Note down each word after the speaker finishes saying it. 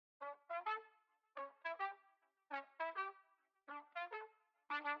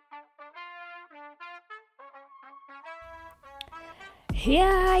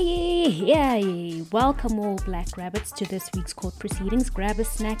Yay! Welcome all black rabbits to this week's court proceedings. Grab a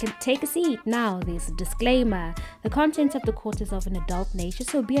snack and take a seat. Now, there's a disclaimer. The content of the court is of an adult nature,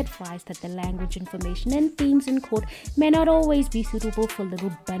 so be advised that the language, information, and themes in court may not always be suitable for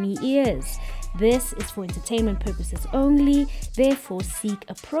little bunny ears. This is for entertainment purposes only, therefore seek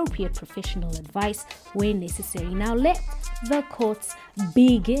appropriate professional advice where necessary. Now, let the courts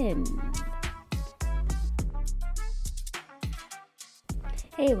begin.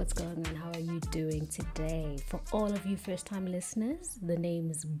 Hey, what's going on? How are you doing today? For all of you first-time listeners, the name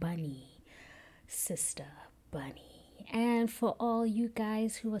is Bunny, Sister Bunny. And for all you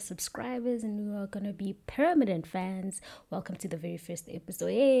guys who are subscribers and who are going to be permanent fans, welcome to the very first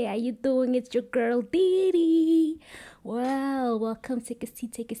episode. Hey, how you doing? It's your girl, Didi. Well, welcome. Take a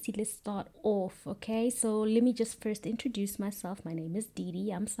seat. Let's start off, okay? So let me just first introduce myself. My name is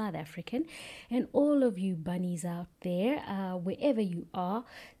Didi. I'm South African. And all of you bunnies out there, wherever you are,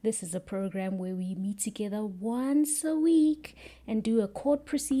 this is a program where we meet together once a week and do a court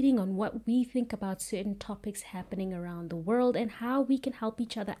proceeding on what we think about certain topics happening around the world and how we can help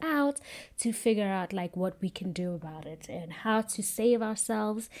each other out to figure out like what we can do about it and how to save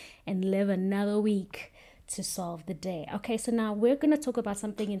ourselves and live another week to solve the day. Okay, so now we're going to talk about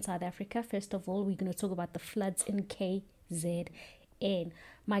something in South Africa. First of all, we're going to talk about the floods in KZN.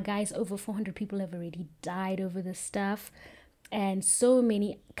 My guys, over 400 people have already died over this stuff. And so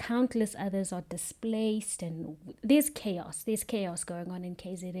many, countless others are displaced. And there's chaos. There's chaos going on in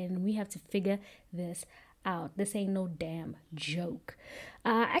KZN. And we have to figure this out. This ain't no damn joke.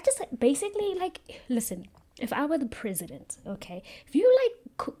 I just basically listen, if I were the president, okay, if you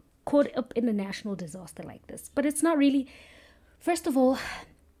caught up in a national disaster like this, but it's not really. First of all,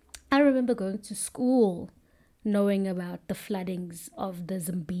 I remember going to school knowing about the floodings of the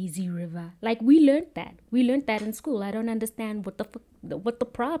Zambezi River. Like we learned that in school. I don't understand what the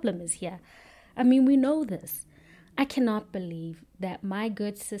problem is here. I mean, we know this. I cannot believe that my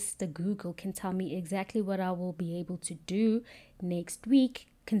good sister Google can tell me exactly what I will be able to do next week,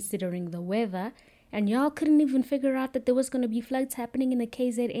 considering the weather, and y'all couldn't even figure out that there was going to be floods happening in the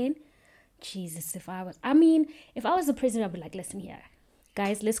KZN. Jesus, if I was the president, I'd be like, listen here,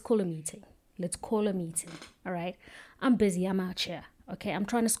 guys, let's call a meeting. All right? I'm busy. I'm out here. Okay? I'm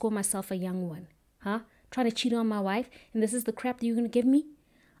trying to score myself a young one. Trying to cheat on my wife, and this is the crap that you're going to give me?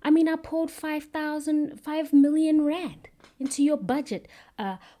 I mean, I poured 5 million rand into your budget.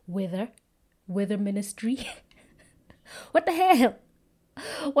 Weather ministry. What the hell?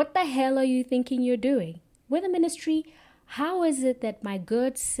 What the hell are you thinking you're doing? Weather ministry, how is it that my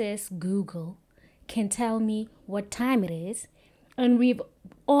good sis Google can tell me what time it is? And we've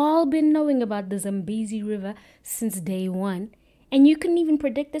all been knowing about the Zambezi River since day one. And you couldn't even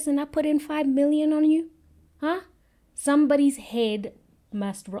predict this and I put in 5 million on you? Somebody's head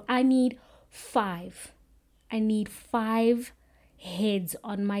must roll. I need 5 heads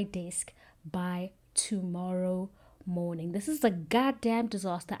on my desk by tomorrow morning. This is a goddamn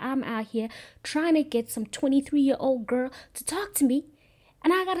disaster. I'm out here trying to get some 23-year-old girl to talk to me,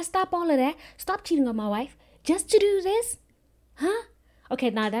 and I gotta stop all of that, stop cheating on my wife just to do this?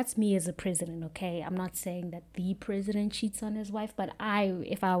 Okay, now that's me as a president, okay? I'm not saying that the president cheats on his wife, but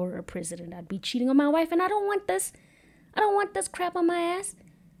if I were a president, I'd be cheating on my wife, and I don't want this crap on my ass.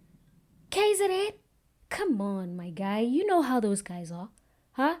 KZN? Come on, my guy. You know how those guys are.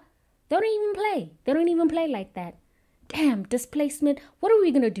 They don't even play like that. Damn, displacement. What are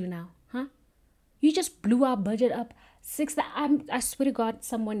we going to do now? You just blew our budget up. I swear to God,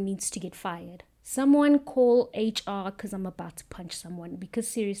 someone needs to get fired. Someone call HR because I'm about to punch someone. Because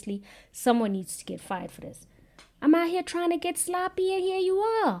seriously, someone needs to get fired for this. I'm out here trying to get sloppy and here you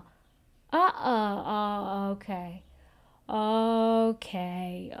are. Okay. All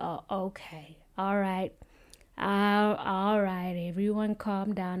right. All right, everyone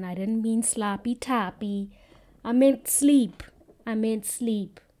calm down. I didn't mean sloppy toppy. I meant sleep. You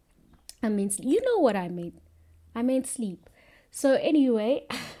know what I meant. I meant sleep. So anyway,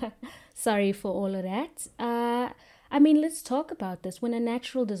 sorry for all of that. Let's talk about this. When a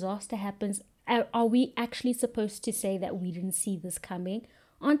natural disaster happens, are we actually supposed to say that we didn't see this coming?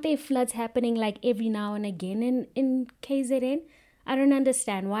 Aren't there floods happening like every now and again in KZN? I don't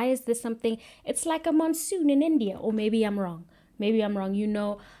understand. Why is this something? It's like a monsoon in India. Or maybe I'm wrong. You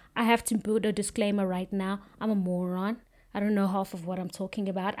know, I have to put a disclaimer right now. I'm a moron. I don't know half of what I'm talking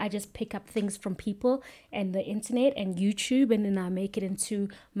about. I just pick up things from people and the internet and YouTube, and then I make it into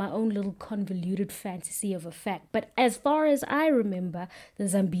my own little convoluted fantasy of a fact. But as far as I remember, the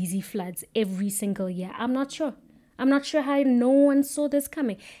Zambezi floods every single year. I'm not sure how no one saw this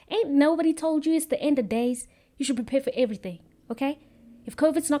coming. Ain't nobody told you it's the end of days. You should prepare for everything, okay? If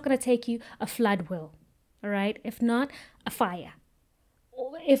COVID's not going to take you, a flood will. All right? If not, a fire.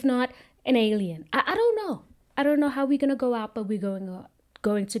 Or if not, an alien. I don't know. I don't know how we're going to go out, but we're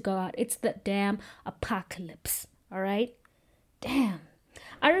going to go out. It's the damn apocalypse. All right? Damn.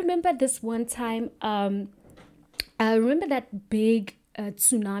 I remember this one time, I remember that big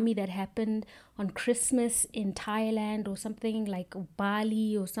tsunami that happened on Christmas in Thailand or something, like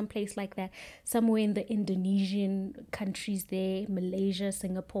Bali or someplace like that, somewhere in the Indonesian countries there, Malaysia,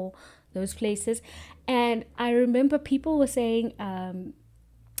 Singapore, those places. And I remember people were saying,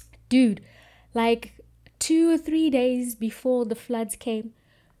 dude, like 2 or 3 days before the floods came,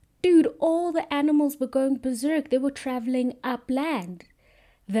 dude, all the animals were going berserk. They were traveling upland.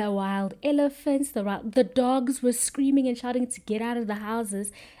 The wild elephants, the dogs were screaming and shouting to get out of the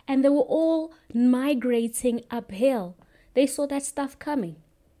houses, and they were all migrating uphill. They saw that stuff coming.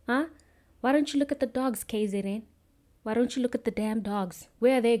 Huh? Why don't you look at the dogs, KZN? Why don't you look at the damn dogs?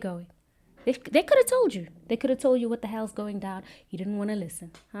 Where are they going? They could have told you. They could have told you what the hell's going down. You didn't want to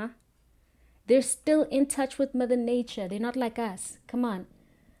listen, huh? They're still in touch with Mother Nature. They're not like us. Come on.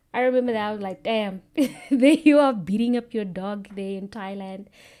 I remember that. I was like, damn, there you are beating up your dog there in Thailand.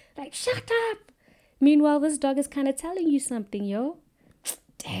 Like, shut up. Meanwhile, this dog is kind of telling you something, yo.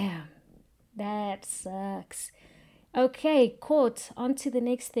 Damn, that sucks. Okay, quote, on to the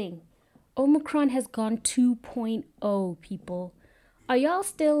next thing. Omicron has gone 2.0, people. Are y'all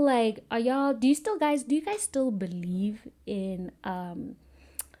still like, do you guys still believe in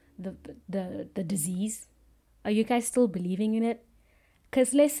the disease? Are you guys still believing in it?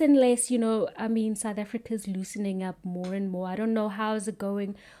 Because less and less, South Africa's loosening up more and more. I don't know how is it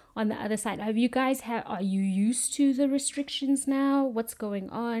going on the other side. Are you used to the restrictions now? What's going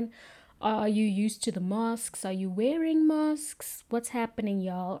on? Are you used to the masks? Are you wearing masks? What's happening,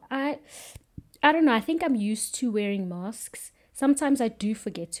 y'all? I don't know. I think I'm used to wearing masks. Sometimes I do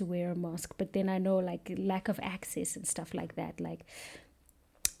forget to wear a mask, but then I know like lack of access and stuff like that.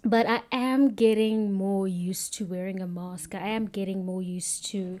 But I am getting more used to wearing a mask. I am getting more used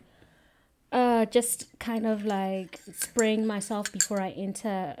to just kind of like spraying myself before I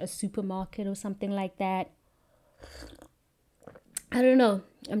enter a supermarket or something like that. I don't know.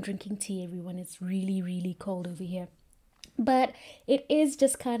 I'm drinking tea, everyone. It's really, really cold over here. But it is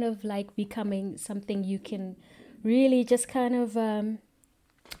just kind of like becoming something you can really just kind of, I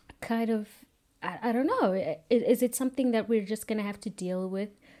don't know. Is it something that we're just going to have to deal with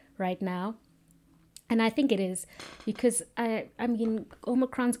right now? And I think it is, because I mean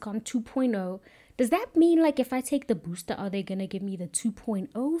Omicron's gone 2.0. Does that mean like if I take the booster, are they gonna give me the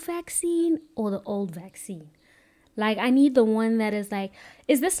 2.0 vaccine or the old vaccine? Like I need the one that is like,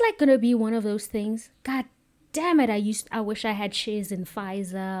 is this like gonna be one of those things? God damn it, I wish I had shares in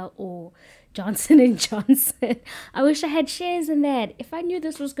Pfizer or Johnson and Johnson. I wish I had shares in that. If I knew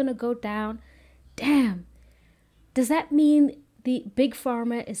this was gonna go down, damn. Does that mean the big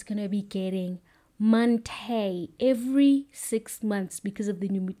pharma is going to be getting money every 6 months because of the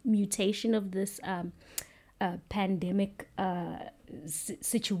new mutation of this pandemic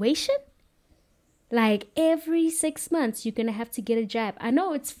situation? Like every 6 months, you're going to have to get a jab. I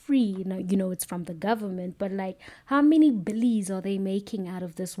know it's free, it's from the government, but like how many billies are they making out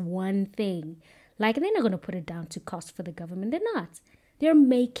of this one thing? Like they're not going to put it down to cost for the government. They're not. They're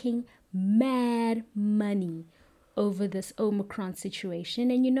making mad money over this Omicron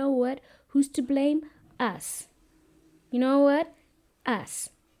situation. And you know what? Who's to blame? Us. You know what? Us.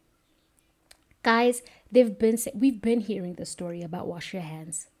 Guys, we've been hearing the story about wash your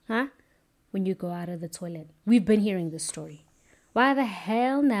hands, huh? When you go out of the toilet. We've been hearing this story. Why the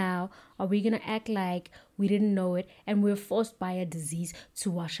hell now are we going to act like we didn't know it and we're forced by a disease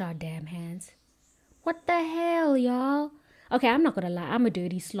to wash our damn hands? What the hell, y'all? Okay, I'm not gonna lie, I'm a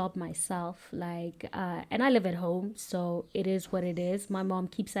dirty slob myself, and I live at home, so it is what it is. My mom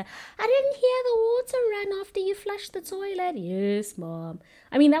keeps saying, I didn't hear the water run after you flushed the toilet. Yes, Mom.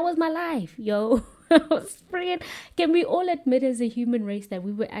 I mean, that was my life, yo. I was freaking, can we all admit as a human race that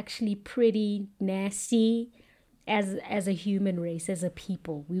we were actually pretty nasty as a human race, as a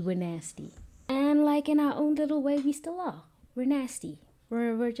people? We were nasty. And like in our own little way, we still are. We're nasty.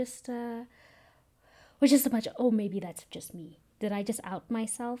 We're just a bunch of, oh, maybe that's just me. Did I just out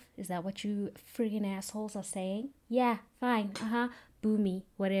myself? Is that what you friggin' assholes are saying? Yeah, fine. Boo me,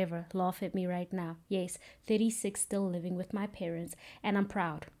 whatever. Laugh at me right now. Yes, 36, still living with my parents, and I'm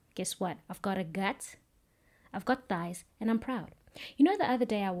proud. Guess what? I've got a gut, I've got thighs, and I'm proud. You know, the other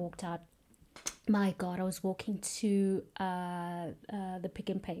day I walked out. My God, I was walking to the Pick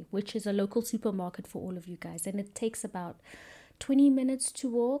and Pay, which is a local supermarket for all of you guys, and it takes about 20 minutes to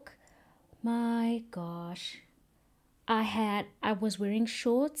walk. My gosh, I was wearing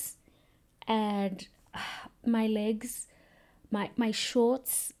shorts, and my legs, my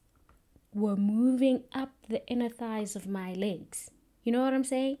shorts were moving up the inner thighs of my legs. You know what I'm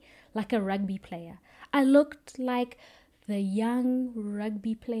saying? Like a rugby player. I looked like the young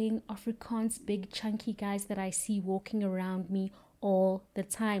rugby playing Afrikaans big chunky guys that I see walking around me all the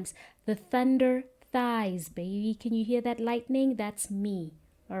times. The thunder thighs, baby. Can you hear that lightning? That's me.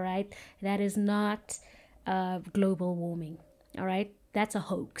 All right. That is not global warming. All right. That's a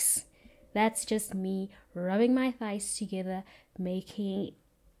hoax. That's just me rubbing my thighs together,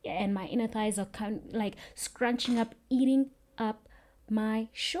 and my inner thighs are like scrunching up, eating up my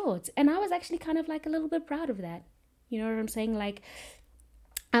shorts. And I was actually kind of like a little bit proud of that. You know what I'm saying? Like,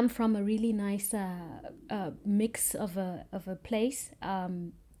 I'm from a really nice mix of a place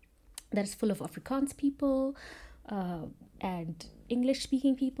that is full of Afrikaans people and English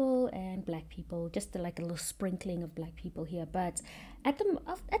speaking people and black people, just like a little sprinkling of black people here. But at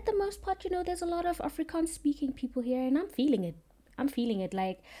the most part, there's a lot of Afrikaans speaking people here, and I'm feeling it.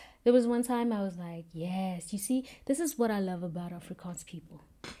 Like, there was one time I was like, yes, you see, this is what I love about Afrikaans people.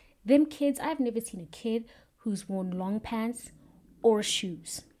 Them kids, I've never seen a kid who's worn long pants or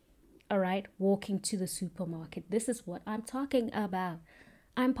shoes, all right, walking to the supermarket. This is what I'm talking about.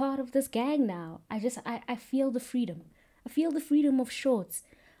 I'm part of this gang now. I feel the freedom. I feel the freedom of shorts.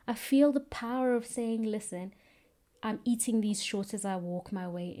 I feel the power of saying, listen, I'm eating these shorts as I walk my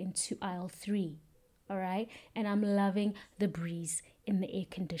way into aisle 3. All right. And I'm loving the breeze in the air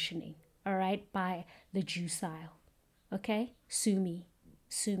conditioning. All right. By the juice aisle. Okay. Sue me.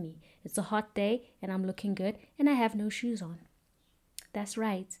 It's a hot day and I'm looking good and I have no shoes on. That's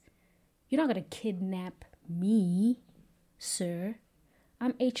right. You're not going to kidnap me, sir.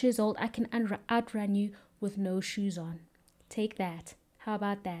 I'm 8 years old. I can outrun you with no shoes on. Take that. How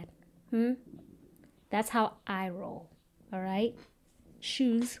about that? That's how I roll. All right.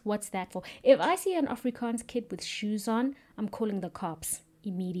 Shoes, what's that for? If I see an Afrikaans kid with shoes on, I'm calling the cops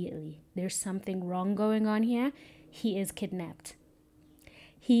immediately. There's something wrong going on here. He is kidnapped.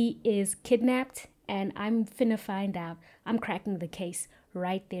 And I'm finna find out. I'm cracking the case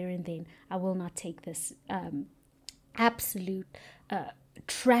right there and then. I will not take this absolute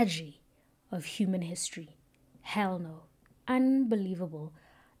tragedy of human history. Hell no. Unbelievable.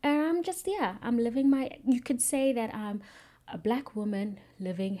 And I'm living you could say that I'm a black woman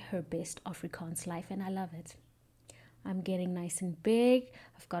living her best Afrikaans life, and I love it. I'm getting nice and big.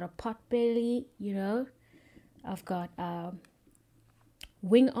 I've got a pot belly, I've got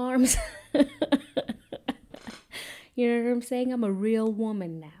wing arms. You know what I'm saying? I'm a real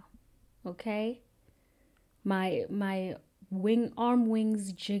woman now. Okay? My arm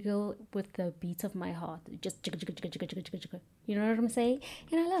wings jiggle with the beat of my heart. Just jiggle, jiggle, jiggle, jiggle, jiggle, jiggle. You know what I'm saying?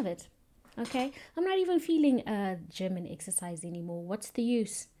 And I love it. Okay? I'm not even feeling gym and exercise anymore. What's the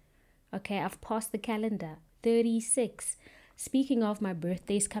use? Okay, I've passed the calendar. 36. Speaking of, my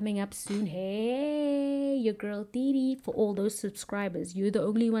birthday's coming up soon. Hey, your girl Didi. For all those subscribers, you're the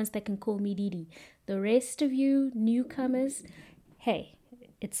only ones that can call me Didi. The rest of you newcomers, hey,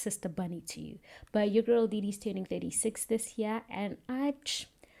 it's Sister Bunny to you. But your girl Didi's turning 36 this year, and I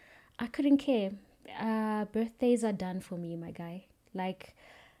couldn't care. Birthdays are done for me, my guy. Like,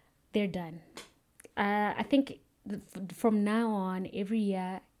 they're done. I think from now on, every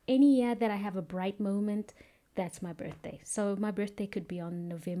year, any year that I have a bright moment, that's my birthday. So my birthday could be on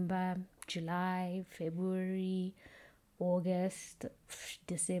November, July, February, August,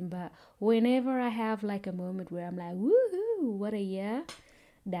 December. Whenever I have like a moment where I'm like, woohoo, what a year.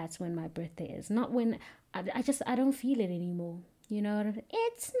 That's when my birthday is. Not when I don't feel it anymore. You know what I'm saying?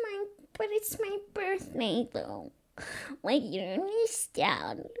 It's my birthday though. Like, you don't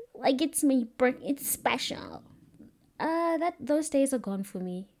understand. Like, it's special. Those days are gone for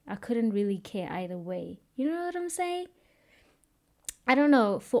me. I couldn't really care either way. You know what I'm saying? I don't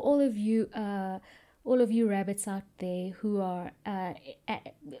know. For all of you rabbits out there who are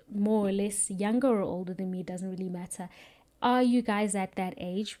more or less younger or older than me, it doesn't really matter. Are you guys at that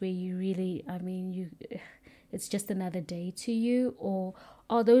age where you really, it's just another day to you? Or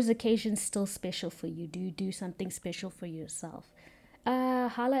are those occasions still special for you? Do you do something special for yourself?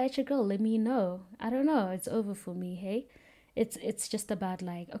 Holla at your girl. Let me know. I don't know. It's over for me, hey? It's just about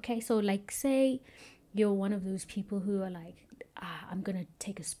like, okay, so like say you're one of those people who are like, I'm going to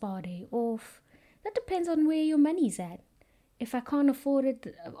take a spa day off. That depends on where your money's at. If I can't afford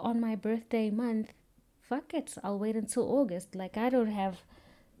it on my birthday month, fuck it. I'll wait until August. Like, I don't have,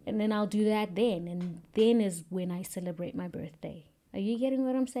 and then I'll do that then. And then is when I celebrate my birthday. Are you getting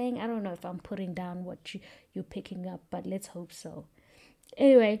what I'm saying? I don't know if I'm putting down what you're picking up, but let's hope so.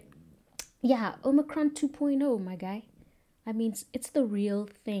 Anyway, yeah, Omicron 2.0, my guy. I mean, it's the real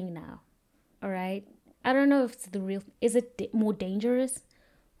thing now. All right. I don't know if it's the real. Is it more dangerous?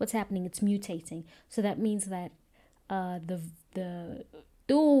 What's happening? It's mutating. So that means that the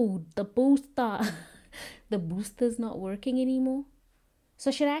dude, the booster, the booster's not working anymore. So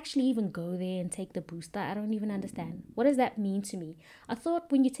should I actually even go there and take the booster? I don't even understand. What does that mean to me? I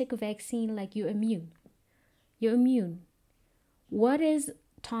thought when you take a vaccine, like you're immune. You're immune. What is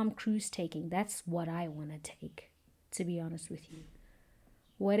Tom Cruise taking? That's what I want to take, to be honest with you.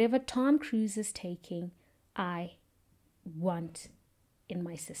 Whatever Tom Cruise is taking, I want in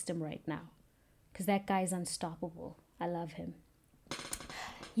my system right now. Because that guy's unstoppable. I love him.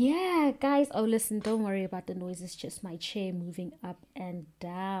 Yeah, guys. Oh, listen, don't worry about the noise. It's just my chair moving up and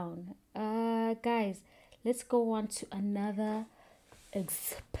down. Guys, let's go on to another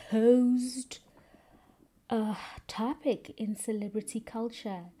exposed topic in celebrity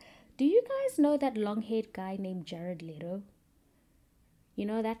culture. Do you guys know that long-haired guy named Jared Leto? You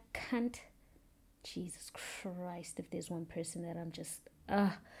know that cunt? Jesus Christ, if there's one person that I'm just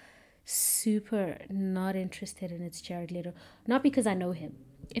super not interested in, it's Jared Leto. Not because I know him.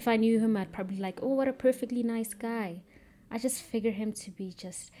 If I knew him, I'd probably like, oh, what a perfectly nice guy. I just figure him to be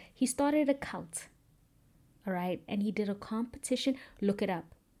just, he started a cult. All right. And he did a competition. Look it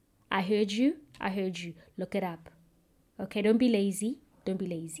up. I heard you. Look it up. Okay. Don't be lazy.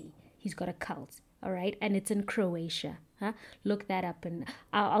 He's got a cult. All right. And it's in Croatia. Huh? Look that up and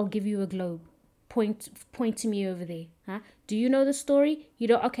I'll give you a globe. Point to me over there. Huh? Do you know the story? You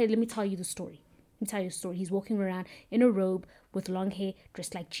don't? Okay. Let me tell you the story. He's walking around in a robe with long hair,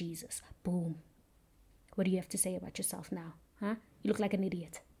 dressed like Jesus. Boom. What do you have to say about yourself now? Huh? You look like an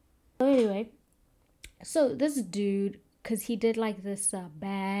idiot. So anyway, so this dude, because he did like this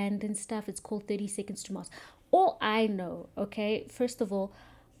band and stuff, it's called 30 Seconds to Mars. All I know, okay, first of all,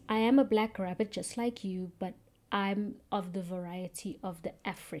 I am a black rabbit just like you, but I'm of the variety of the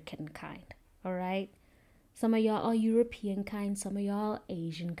African kind, all right? Some of y'all are European kind, some of y'all are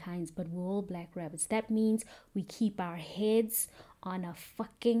Asian kinds, but we're all black rabbits. That means we keep our heads on a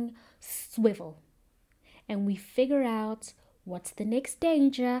fucking swivel. And we figure out what's the next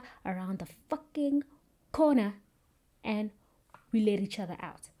danger around the fucking corner. And we let each other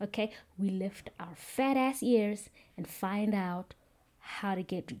out, okay? We lift our fat ass ears and find out how to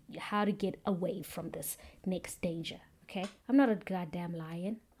get away from this next danger, okay? I'm not a goddamn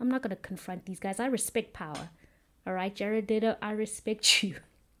lion. I'm not going to confront these guys. I respect power. All right, Jared Leto, I respect you.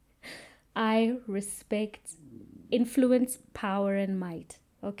 I respect influence, power, and might.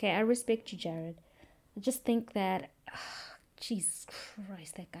 Okay, I respect you, Jared. I just think that, Jesus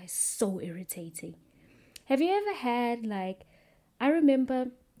Christ, that guy's so irritating. Have you ever had, like, I remember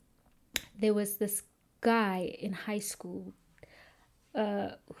there was this guy in high school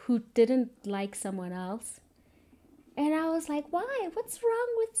who didn't like someone else. And I was like, why? What's wrong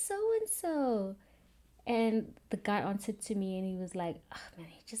with so-and-so? And the guy answered to me and he was like, oh man,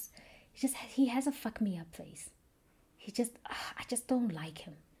 he has a fuck me up face. I just don't like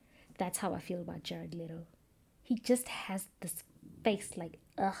him. That's how I feel about Jared Leto. He just has this face like,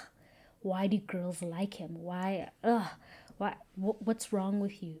 why do girls like him? What's wrong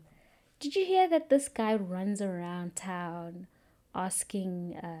with you? Did you hear that this guy runs around town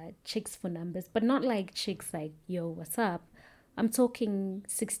asking chicks for numbers, but not like chicks like, yo, what's up? I'm talking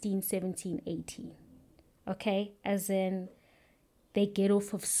 16, 17, 18. Okay? As in, they get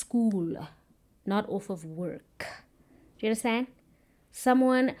off of school, not off of work. Do you understand?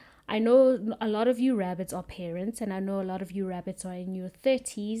 I know a lot of you rabbits are parents, and I know a lot of you rabbits are in your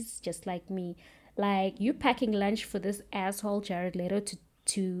 30s, just like me. Like, you packing lunch for this asshole Jared Leto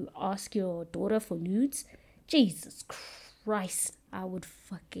to ask your daughter for nudes? Jesus Christ, I would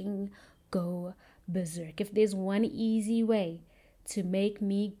fucking go berserk. If there's one easy way to make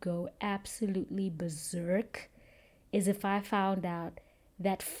me go absolutely berserk, is if I found out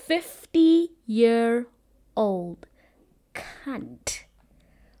that 50-year-old cunt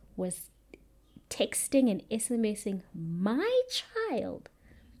was texting and SMSing my child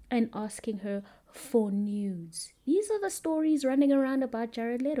and asking her for nudes. These are the stories running around about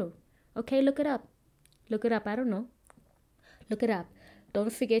Jared Leto. Okay, look it up. I don't know. Look it up.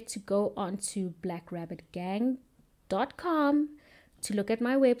 Don't forget to go on to blackrabbitgang.com to look at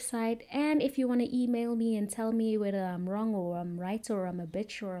my website. And if you want to email me and tell me whether I'm wrong or I'm right or I'm a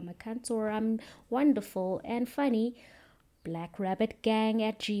bitch or I'm a cunt or I'm wonderful and funny,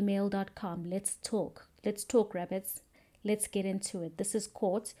 blackrabbitgang@gmail.com. Let's talk, rabbits. Let's get into it. This is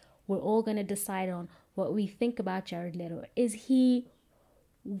court. We're all going to decide on what we think about Jared Leto. Is he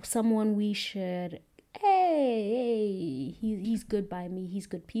someone we should, he's good by me, he's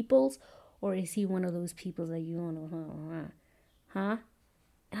good peoples, or is he one of those peoples that you want to, Huh?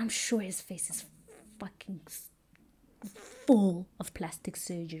 And I'm sure his face is fucking full of plastic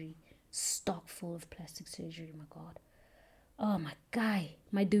surgery. Stock full of plastic surgery, my God. Oh, my guy,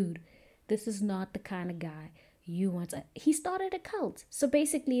 my dude. This is not the kind of guy you want. He started a cult. So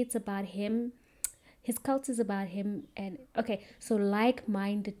basically, it's about him. His cult is about him. And okay, so like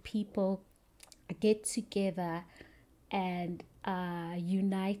minded people get together and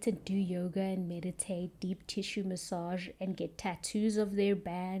unite and do yoga and meditate, deep tissue massage, and get tattoos of their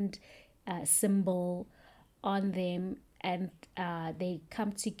band symbol on them. And they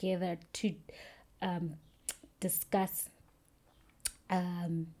come together to discuss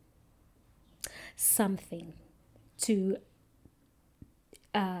something to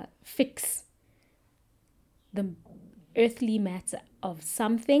fix the earthly matter of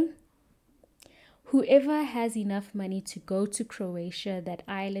something. Whoever has enough money to go to Croatia, that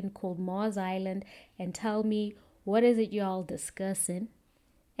island called Mars Island, and tell me what is it y'all discussing,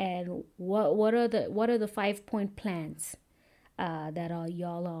 and what are the 5-point plans that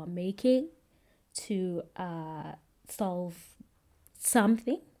y'all are making to solve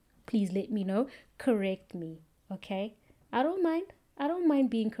something. Please let me know. Correct me, okay? I don't mind. I don't mind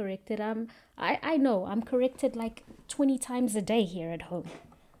being corrected. I know I'm corrected like 20 times a day here at home.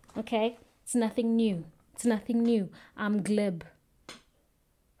 Okay? It's nothing new. It's nothing new. I'm glib.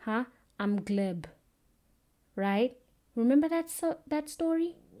 Huh? I'm glib. Right? Remember that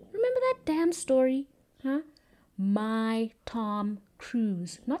story? Remember that damn story? Huh? My Tom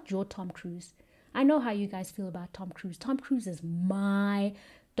Cruise. Not your Tom Cruise. I know how you guys feel about Tom Cruise. Tom Cruise is my...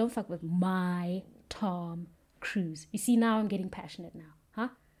 Don't fuck with my Tom Cruise. You see, now I'm getting passionate now. Huh?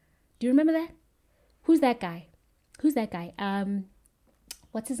 Do you remember that? Who's that guy? Who's that guy?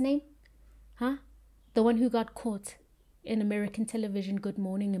 What's his name? Huh? The one who got caught in American television, Good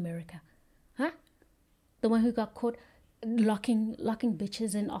Morning America. Huh? The one who got caught locking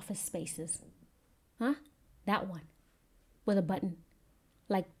bitches in office spaces. Huh? That one. With a button.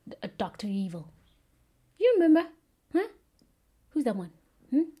 Like a Dr. Evil. You remember? Huh? Who's that one?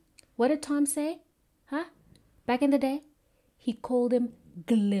 What did Tom say? Huh? Back in the day? He called him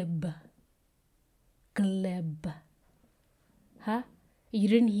glib. Glib. Huh? You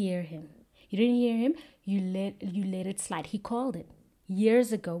didn't hear him. You didn't hear him. You let it slide. He called it.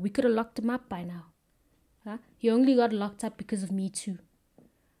 Years ago. We could have locked him up by now. Huh? He only got locked up because of Me Too.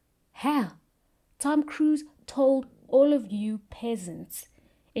 Hell, Tom Cruise told all of you peasants,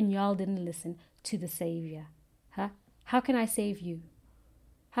 and y'all didn't listen to the savior. Huh? How can I save you?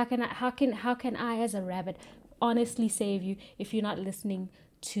 How can I as a rabbit honestly save you if you're not listening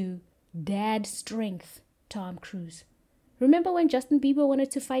to dad strength, Tom Cruise? Remember when Justin Bieber wanted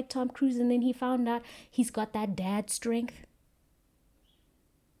to fight Tom Cruise and then he found out he's got that dad strength?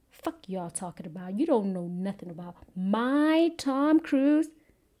 Fuck y'all talking about. You don't know nothing about my Tom Cruise.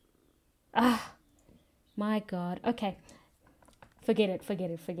 Ah, my God. Okay. Forget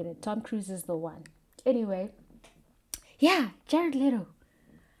it. Tom Cruise is the one. Anyway. Yeah, Jared Leto.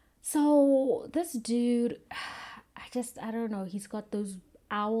 So this dude, I don't know. He's got those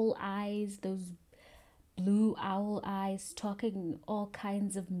owl eyes, those blue owl eyes, talking all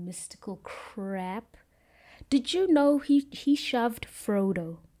kinds of mystical crap. Did you know he shoved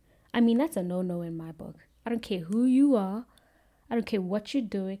Frodo? I mean, that's a no-no in my book. I don't care who you are. I don't care what you're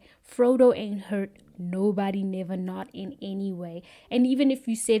doing. Frodo ain't hurt nobody, never, not in any way. And even if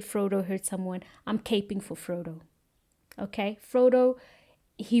you said Frodo hurt someone, I'm caping for Frodo. Okay? Frodo,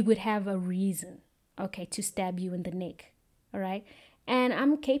 he would have a reason, okay, to stab you in the neck. All right? And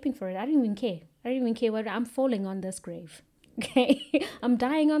I'm caping for it. I don't even care. I don't even care what I'm falling on this grave. Okay? I'm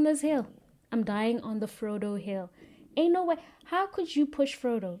dying on this hill. I'm dying on the Frodo hill. Ain't no way. How could you push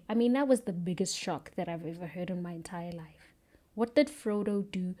Frodo? I mean, that was the biggest shock that I've ever heard in my entire life. What did Frodo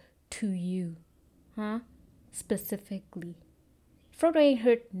do to you? Huh? Specifically. Frodo ain't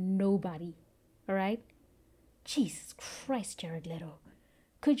hurt nobody. All right? Jesus Christ, Jared Leto.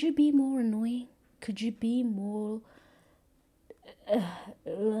 Could you be more annoying? Could you be more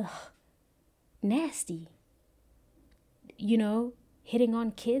nasty? You know, hitting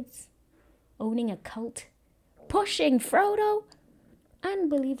on kids, owning a cult, pushing Frodo.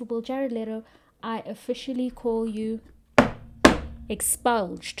 Unbelievable. Jared Leto, I officially call you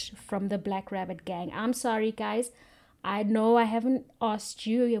expunged from the Black Rabbit gang. I'm sorry, guys. I know I haven't asked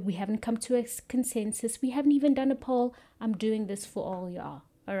you. We haven't come to a consensus. We haven't even done a poll. I'm doing this for all y'all.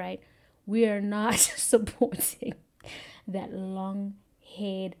 All right? We are not supporting that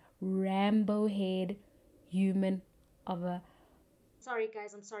long-haired, Rambo-haired human of a... Sorry,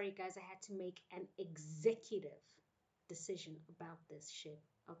 guys. I'm sorry, guys. I had to make an executive decision about this shit.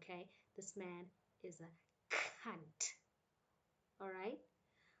 Okay? This man is a cunt. All right.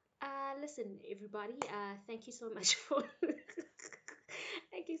 Listen, everybody. Thank you so much for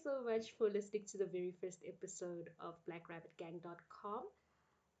thank you so much for listening to the very first episode of BlackRabbitGang.com,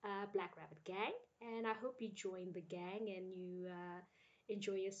 Black Rabbit Gang, and I hope you join the gang and you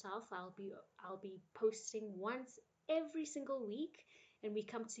enjoy yourself. I'll be posting once every single week, and we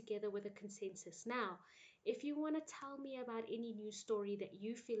come together with a consensus. Now, if you want to tell me about any news story that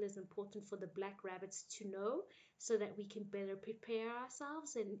you feel is important for the Black Rabbits to know, so that we can better prepare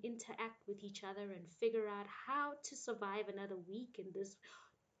ourselves and interact with each other and figure out how to survive another week in this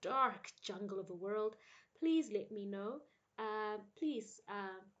dark jungle of a world, please let me know. Please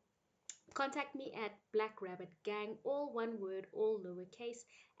contact me at blackrabbitgang, all one word, all lowercase,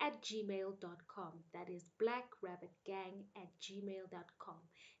 at gmail.com. That is blackrabbitgang at gmail.com.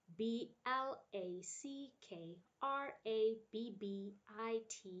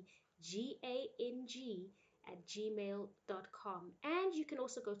 BLACKRABBITGANG at gmail.com. And you can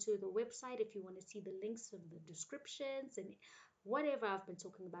also go to the website if you want to see the links in the descriptions and whatever I've been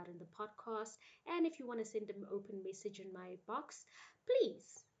talking about in the podcast. And if you want to send an open message in my box,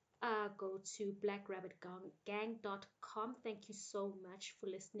 please go to blackrabbitgang.com. Thank you so much for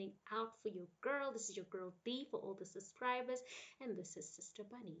listening out for your girl. This is your girl D for all the subscribers, and this is Sister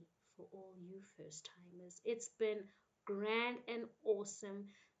Bunny for all you first timers. It's been grand and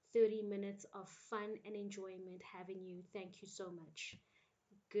awesome. 30 minutes of fun and enjoyment having you. Thank you so much.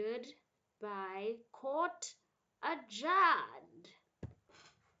 Goodbye. Court adjourned.